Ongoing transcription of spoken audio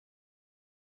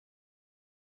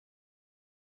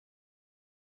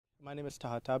My name is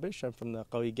Taha Tabish. I'm from the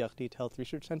Qaujigiartiit Health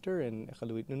Research Centre in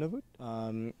Iqaluit,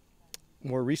 Nunavut.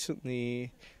 More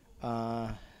recently,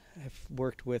 I've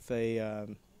worked with a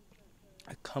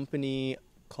company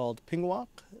called Pingwalk.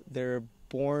 They're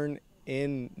born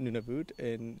in Nunavut,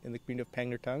 in the community of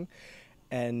Pangnirtung,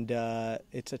 and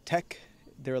it's a tech.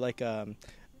 They're like a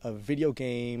video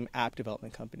game app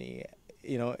development company,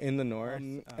 in the north.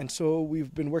 And so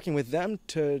we've been working with them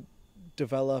to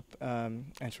develop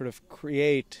and sort of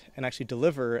create and actually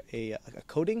deliver a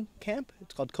coding camp.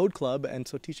 It's called Code Club, and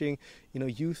so teaching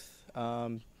youth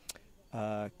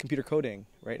computer coding,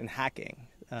 right, and hacking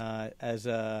as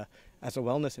a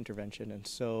wellness intervention. And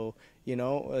so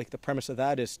like the premise of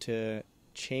that is to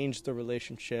change the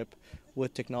relationship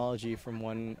with technology from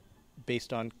one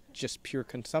based on just pure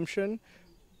consumption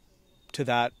to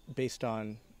that based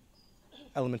on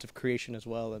elements of creation as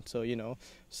well. And so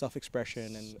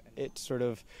self-expression, and it's sort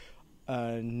of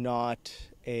not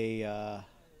a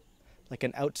like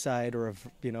an outside or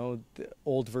the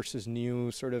old versus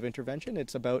new sort of intervention.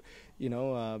 It's about in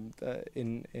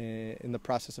the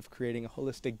process of creating a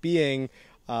holistic being,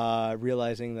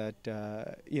 realizing that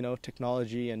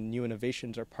technology and new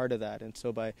innovations are part of that. And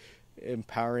so by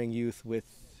empowering youth with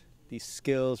these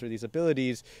skills or these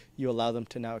abilities, you allow them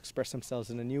to now express themselves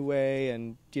in a new way,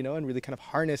 and and really kind of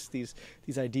harness these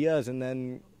ideas. And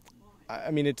then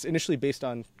it's initially based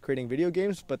on creating video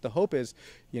games, but the hope is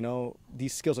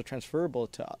these skills are transferable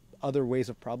to other ways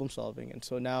of problem solving. And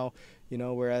so now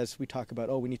whereas we talk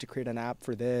about, we need to create an app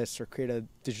for this or create a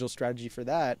digital strategy for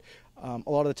that, a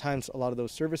lot of the times a lot of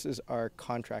those services are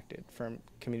contracted from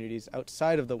communities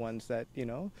outside of the ones that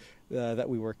that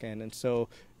we work in. And so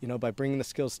by bringing the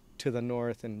skills to the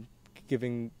north and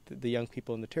giving the young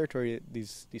people in the territory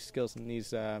these skills and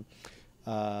these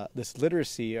this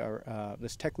literacy or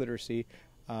this tech literacy,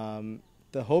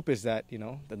 the hope is that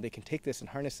that they can take this and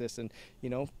harness this and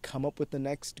come up with the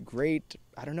next great,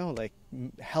 like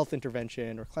health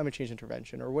intervention or climate change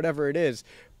intervention or whatever it is,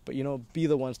 but be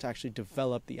the ones to actually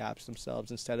develop the apps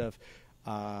themselves instead of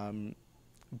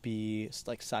be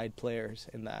like side players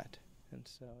in that. And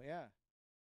so yeah.